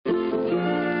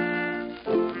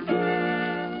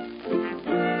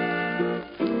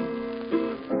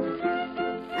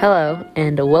Hello,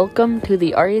 and welcome to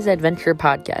the Arya's Adventure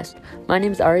Podcast. My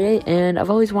name is Arya, and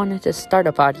I've always wanted to start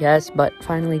a podcast, but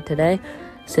finally today,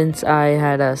 since I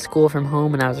had a school from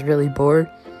home and I was really bored,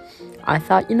 I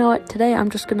thought, you know what, today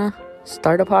I'm just gonna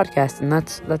start a podcast, and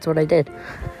that's what I did.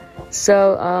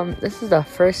 So, this is the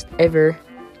first ever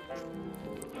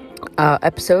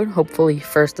episode, hopefully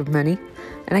first of many,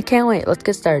 and I can't wait. Let's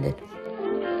get started.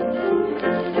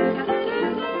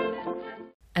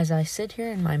 As I sit here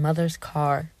in my mother's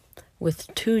car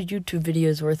with 2 YouTube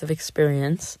videos worth of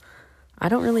experience, I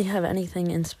don't really have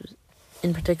anything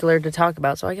in particular to talk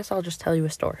about, so I guess I'll just tell you a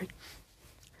story.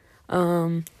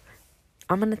 I'm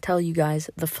going to tell you guys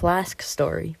the Flask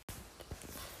story.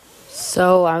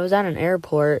 So, I was at an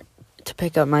airport to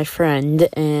pick up my friend,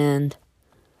 and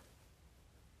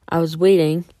I was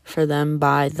waiting for them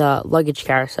by the luggage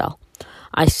carousel.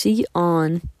 I see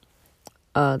on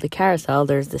the carousel,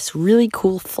 there's this really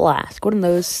cool flask. One of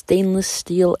those stainless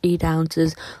steel 8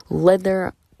 ounces,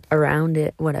 leather around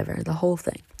it, whatever, the whole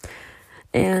thing.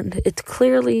 And it's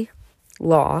clearly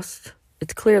lost.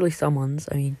 It's clearly someone's.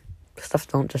 I mean, stuff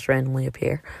don't just randomly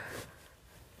appear.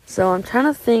 So I'm trying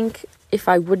to think if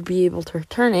I would be able to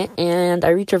return it, and I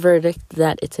reach a verdict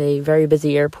that it's a very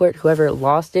busy airport. Whoever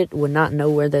lost it would not know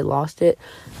where they lost it.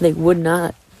 They would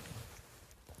not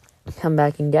come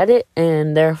back and get it,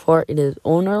 and therefore it is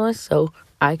ownerless, so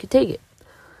I could take it.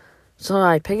 So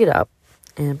I pick it up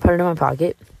and put it in my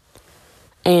pocket,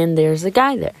 and there's a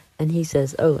guy there, and he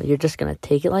says, "Oh, you're just gonna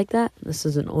take it like that?" This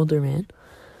is an older man.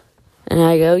 And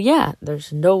I go, "Yeah,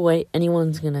 there's no way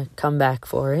anyone's gonna come back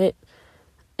for it."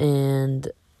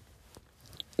 And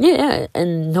yeah,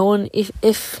 and no one, if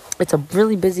it's a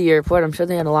really busy airport, I'm sure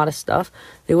they had a lot of stuff,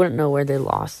 they wouldn't know where they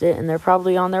lost it, and they're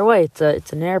probably on their way.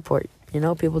 It's an airport. You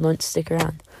know, people don't stick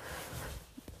around.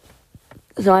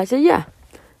 So I said, yeah.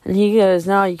 And he goes,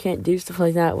 no, you can't do stuff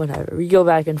like that, whatever. We go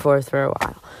back and forth for a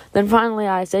while. Then finally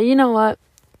I say, you know what?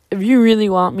 If you really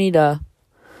want me to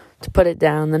put it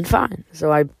down, then fine.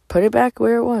 So I put it back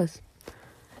where it was.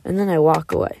 And then I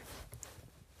walk away.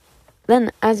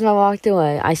 Then as I walked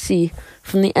away, I see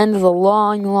from the end of the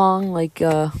long,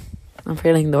 I'm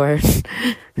forgetting the word,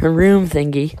 a room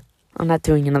thingy. I'm not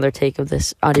doing another take of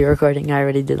this audio recording. I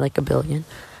already did like 1 billion.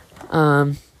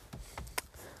 All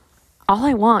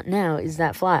I want now is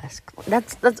that flask.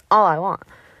 That's all I want.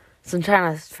 So I'm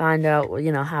trying to find out,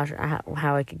 you know,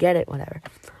 how I could get it, whatever.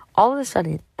 All of a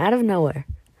sudden, out of nowhere,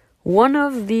 one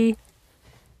of the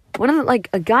like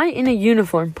a guy in a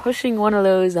uniform pushing one of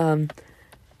those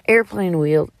airport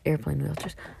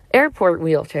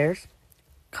wheelchairs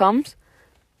comes,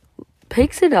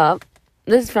 picks it up.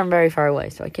 This is from very far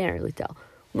away, so I can't really tell.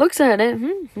 Looks at it,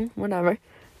 whatever.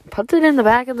 Puts it in the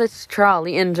back of this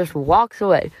trolley and just walks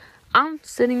away. I'm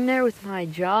sitting there with my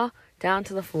jaw down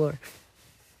to the floor.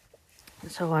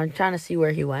 So I'm trying to see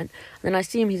where he went. Then I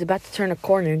see him, he's about to turn a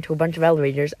corner into a bunch of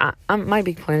elevators. My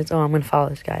big plan is, I'm going to follow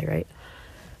this guy, right?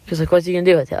 Because, what's he going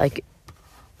to do with it?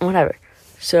 Whatever.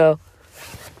 So,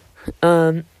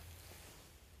 I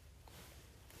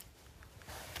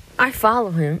follow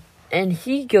him. And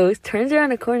he turns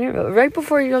around the corner. Right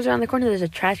before he goes around the corner, there's a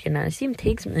trash can. And I see him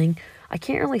take something. I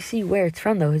can't really see where it's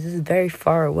from, though, because this is very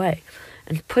far away.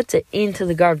 And he puts it into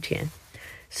the garbage can.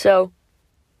 So,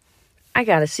 I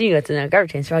gotta see what's in that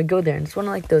garbage can. So I go there, and it's one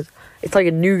of those, it's like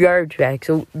a new garbage bag.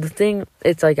 So the thing,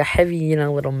 it's like a heavy,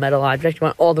 little metal object. It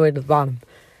went all the way to the bottom.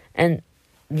 And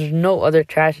there's no other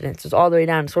trash in it. So it's all the way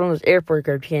down. It's one of those airport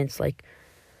garbage cans,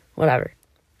 whatever.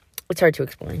 It's hard to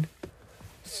explain.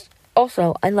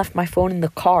 Also, I left my phone in the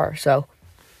car, so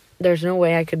there's no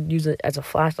way I could use it as a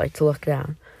flashlight to look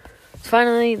down. So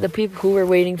finally, the people who were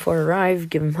waiting for arrived,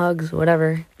 give them hugs,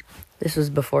 whatever. This was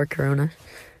before Corona.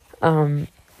 And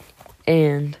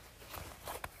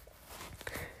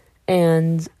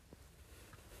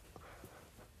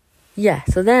yeah,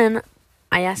 so then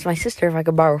I asked my sister if I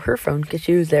could borrow her phone because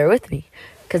she was there with me,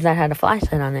 because that had a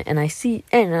flashlight on it. And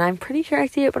and I'm pretty sure I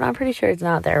see it, but I'm pretty sure it's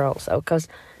not there also, because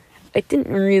it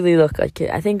didn't really look like it.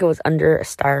 I think it was under a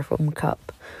styrofoam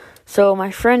cup. So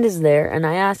my friend is there, and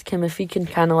I asked him if he can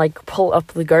kind of pull up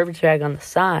the garbage bag on the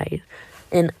side,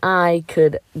 and I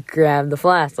could grab the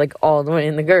flask all the way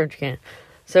in the garbage can.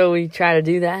 So we try to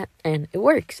do that, and it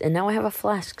works. And now I have a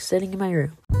flask sitting in my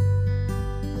room.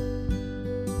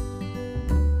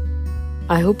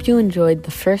 I hope you enjoyed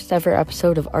the first ever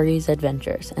episode of Arya's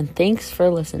Adventures, and thanks for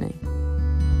listening.